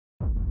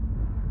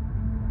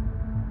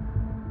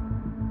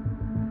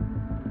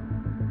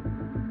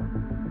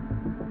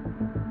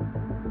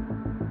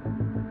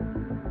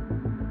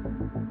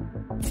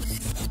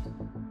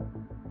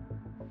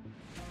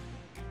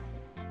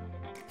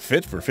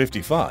Fit for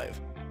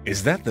 55.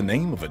 Is that the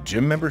name of a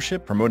gym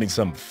membership promoting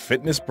some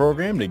fitness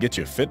program to get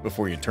you fit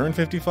before you turn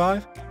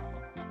 55?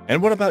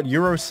 And what about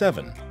Euro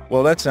 7?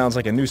 Well, that sounds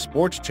like a new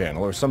sports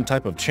channel or some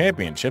type of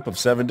championship of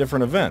 7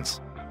 different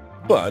events.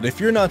 But if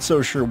you're not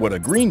so sure what a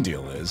Green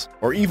Deal is,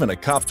 or even a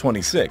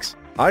COP26,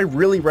 I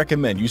really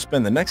recommend you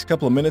spend the next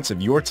couple of minutes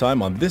of your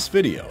time on this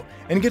video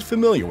and get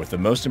familiar with the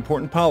most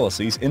important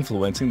policies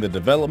influencing the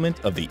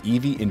development of the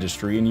EV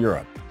industry in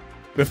Europe.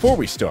 Before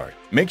we start,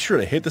 make sure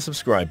to hit the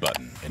subscribe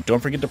button and don't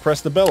forget to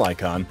press the bell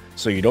icon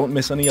so you don't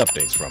miss any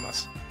updates from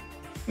us.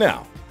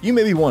 Now, you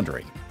may be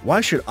wondering,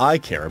 why should I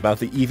care about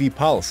the EV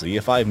policy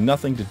if I have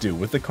nothing to do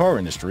with the car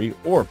industry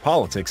or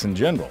politics in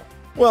general?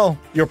 Well,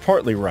 you're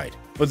partly right,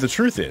 but the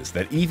truth is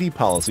that EV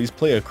policies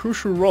play a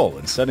crucial role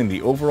in setting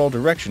the overall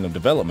direction of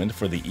development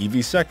for the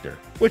EV sector,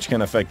 which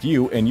can affect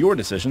you and your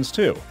decisions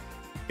too.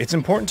 It's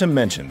important to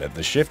mention that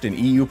the shift in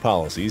EU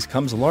policies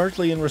comes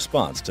largely in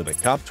response to the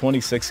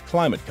COP26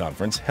 climate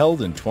conference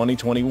held in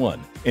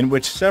 2021, in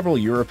which several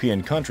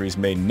European countries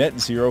made net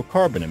zero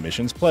carbon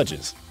emissions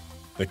pledges.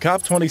 The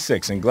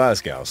COP26 in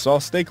Glasgow saw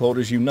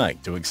stakeholders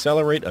unite to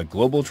accelerate a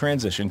global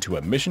transition to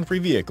emission-free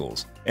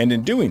vehicles, and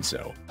in doing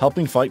so,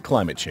 helping fight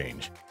climate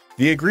change.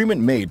 The agreement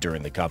made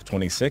during the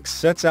COP26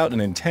 sets out an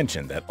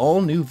intention that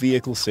all new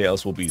vehicle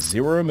sales will be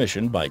zero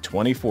emission by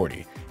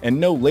 2040 and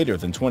no later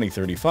than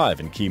 2035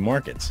 in key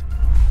markets.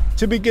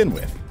 To begin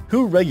with,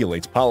 who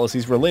regulates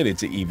policies related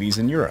to EVs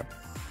in Europe?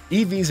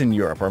 EVs in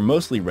Europe are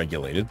mostly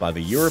regulated by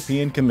the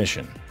European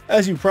Commission.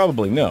 As you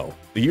probably know,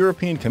 the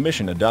European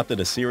Commission adopted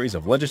a series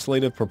of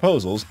legislative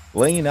proposals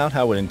laying out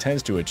how it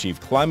intends to achieve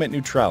climate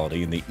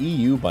neutrality in the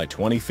EU by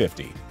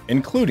 2050,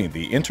 including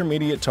the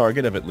intermediate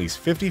target of at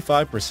least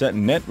 55%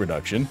 net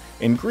reduction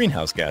in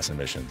greenhouse gas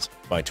emissions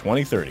by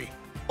 2030.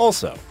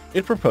 Also,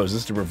 it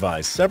proposes to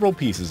revise several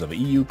pieces of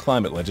EU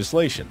climate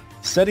legislation,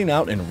 setting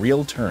out in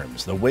real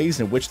terms the ways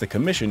in which the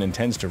Commission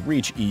intends to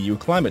reach EU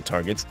climate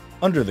targets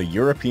under the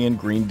European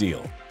Green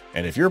Deal.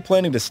 And if you're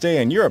planning to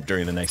stay in Europe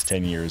during the next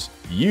 10 years,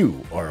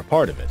 you are a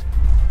part of it.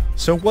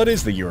 So what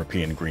is the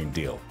European Green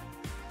Deal?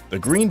 The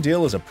Green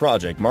Deal is a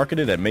project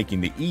marketed at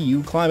making the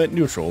EU climate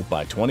neutral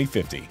by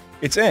 2050.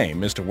 Its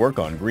aim is to work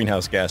on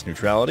greenhouse gas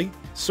neutrality,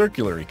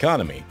 circular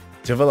economy,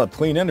 develop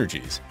clean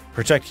energies,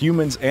 protect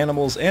humans,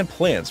 animals, and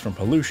plants from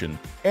pollution,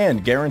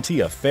 and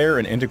guarantee a fair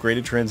and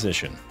integrated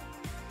transition.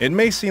 It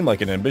may seem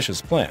like an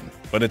ambitious plan,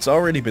 but it's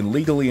already been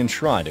legally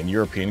enshrined in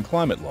European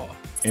climate law.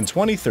 In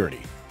 2030,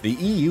 the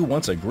EU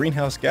wants a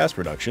greenhouse gas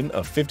reduction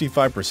of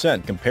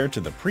 55% compared to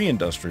the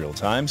pre-industrial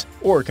times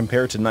or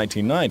compared to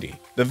 1990.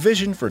 The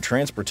vision for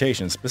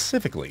transportation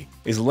specifically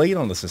is laid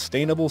on the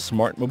Sustainable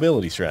Smart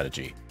Mobility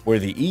Strategy, where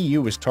the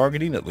EU is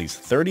targeting at least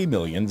 30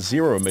 million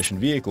zero-emission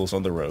vehicles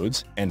on the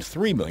roads and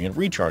 3 million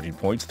recharging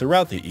points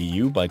throughout the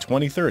EU by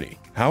 2030.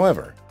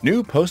 However,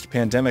 new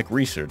post-pandemic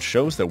research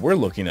shows that we're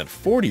looking at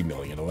 40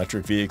 million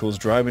electric vehicles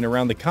driving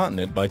around the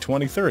continent by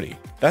 2030.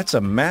 That's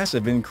a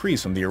massive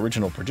increase from the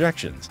original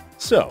projections.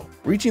 So,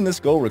 reaching this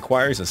goal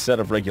requires a set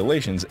of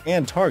regulations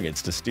and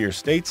targets to steer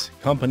states,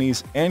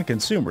 companies, and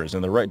consumers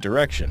in the right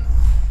direction.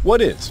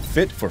 What is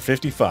Fit for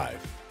 55?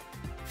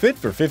 Fit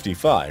for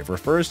 55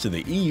 refers to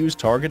the EU's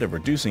target of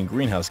reducing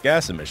greenhouse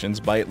gas emissions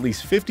by at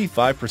least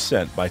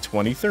 55% by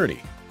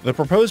 2030. The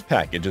proposed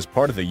package is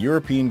part of the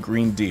European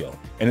Green Deal,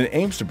 and it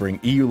aims to bring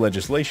EU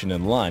legislation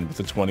in line with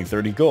the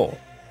 2030 goal.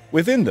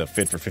 Within the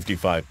Fit for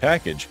 55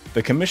 package,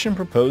 the Commission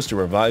proposed to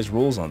revise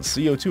rules on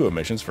CO2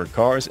 emissions for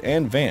cars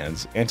and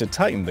vans and to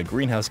tighten the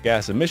greenhouse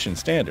gas emission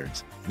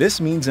standards.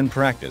 This means in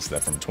practice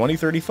that from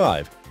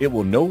 2035, it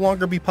will no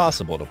longer be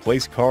possible to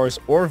place cars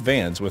or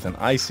vans with an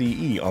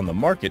ICE on the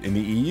market in the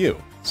EU.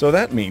 So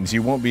that means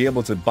you won't be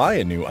able to buy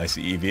a new ICE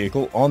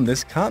vehicle on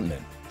this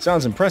continent.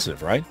 Sounds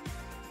impressive, right?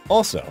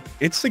 Also,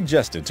 it's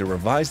suggested to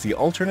revise the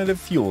Alternative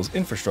Fuels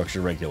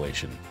Infrastructure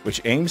Regulation,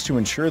 which aims to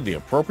ensure the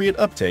appropriate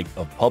uptake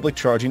of public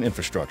charging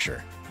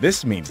infrastructure.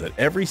 This means that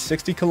every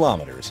 60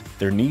 kilometers,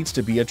 there needs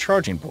to be a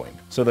charging point,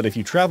 so that if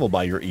you travel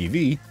by your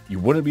EV, you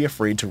wouldn't be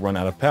afraid to run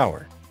out of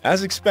power.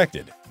 As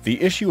expected,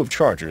 the issue of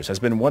chargers has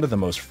been one of the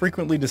most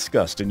frequently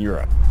discussed in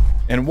Europe.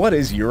 And what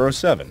is Euro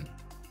 7?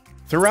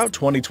 Throughout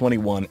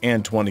 2021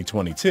 and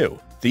 2022,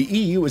 the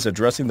EU is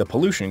addressing the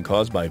pollution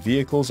caused by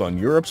vehicles on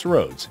Europe's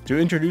roads to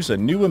introduce a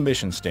new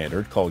emission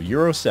standard called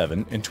Euro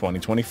 7 in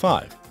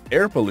 2025.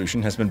 Air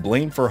pollution has been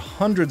blamed for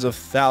hundreds of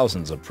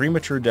thousands of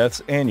premature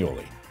deaths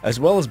annually,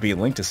 as well as being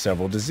linked to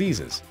several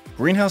diseases.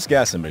 Greenhouse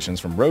gas emissions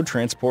from road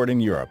transport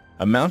in Europe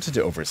amounted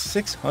to over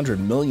 600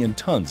 million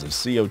tons of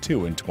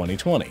CO2 in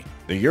 2020.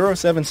 The Euro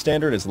 7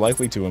 standard is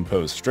likely to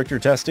impose stricter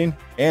testing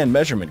and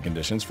measurement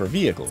conditions for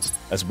vehicles,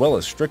 as well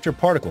as stricter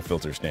particle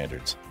filter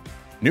standards.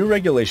 New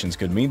regulations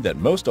could mean that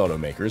most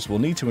automakers will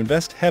need to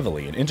invest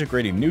heavily in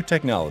integrating new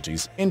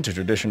technologies into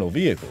traditional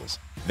vehicles,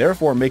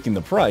 therefore making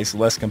the price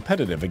less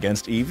competitive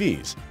against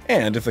EVs.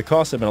 And if the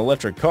cost of an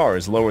electric car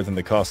is lower than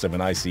the cost of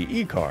an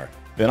ICE car,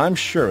 then I'm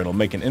sure it'll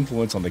make an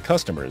influence on the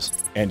customers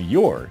and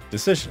your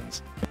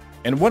decisions.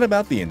 And what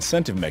about the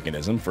incentive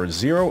mechanism for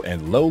zero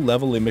and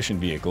low-level emission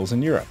vehicles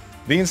in Europe?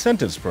 The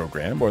Incentives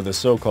Program, or the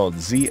so-called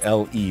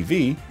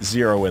ZLEV,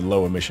 Zero and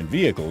Low Emission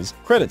Vehicles,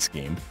 credit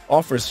scheme,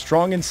 offers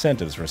strong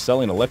incentives for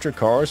selling electric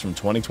cars from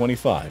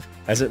 2025,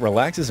 as it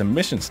relaxes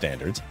emission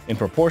standards in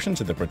proportion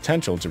to the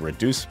potential to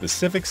reduce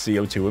specific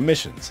CO2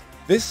 emissions.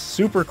 This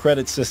super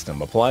credit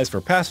system applies for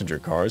passenger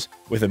cars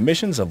with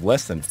emissions of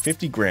less than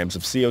 50 grams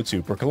of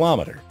CO2 per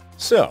kilometer.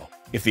 So,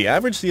 if the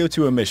average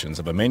CO2 emissions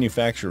of a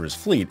manufacturer's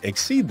fleet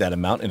exceed that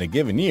amount in a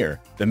given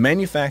year, the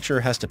manufacturer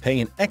has to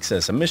pay an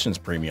excess emissions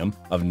premium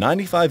of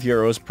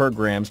 €95 per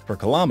grams per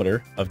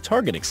kilometer of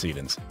target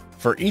exceedance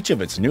for each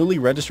of its newly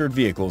registered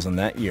vehicles in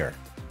that year.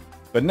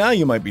 But now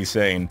you might be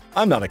saying,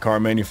 I'm not a car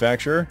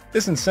manufacturer,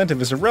 this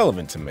incentive is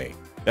irrelevant to me.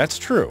 That's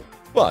true,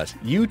 but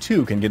you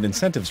too can get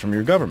incentives from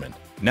your government.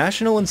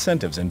 National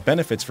incentives and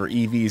benefits for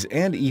EVs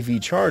and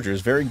EV chargers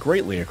vary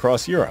greatly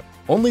across Europe.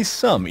 Only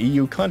some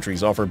EU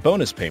countries offer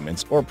bonus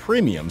payments or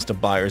premiums to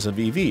buyers of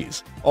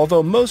EVs,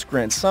 although most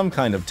grant some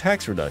kind of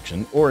tax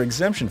reduction or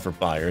exemption for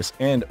buyers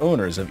and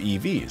owners of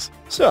EVs.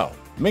 So,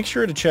 make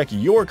sure to check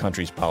your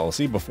country's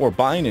policy before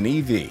buying an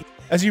EV.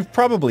 As you've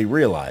probably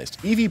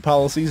realized, EV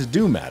policies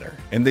do matter,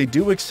 and they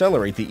do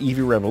accelerate the EV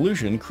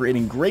revolution,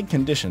 creating great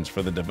conditions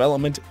for the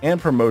development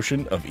and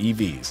promotion of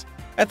EVs.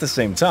 At the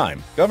same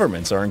time,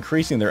 governments are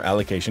increasing their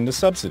allocation to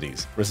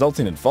subsidies,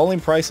 resulting in falling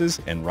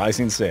prices and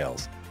rising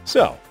sales.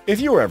 So,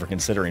 if you are ever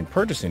considering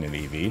purchasing an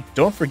EV,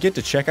 don't forget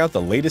to check out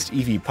the latest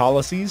EV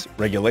policies,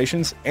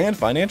 regulations, and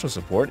financial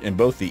support in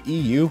both the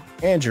EU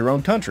and your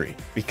own country,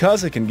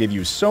 because it can give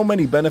you so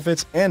many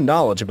benefits and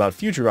knowledge about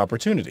future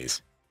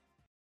opportunities.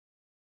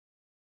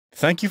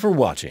 Thank you for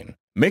watching.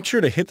 Make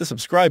sure to hit the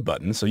subscribe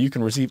button so you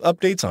can receive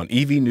updates on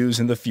EV news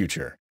in the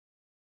future.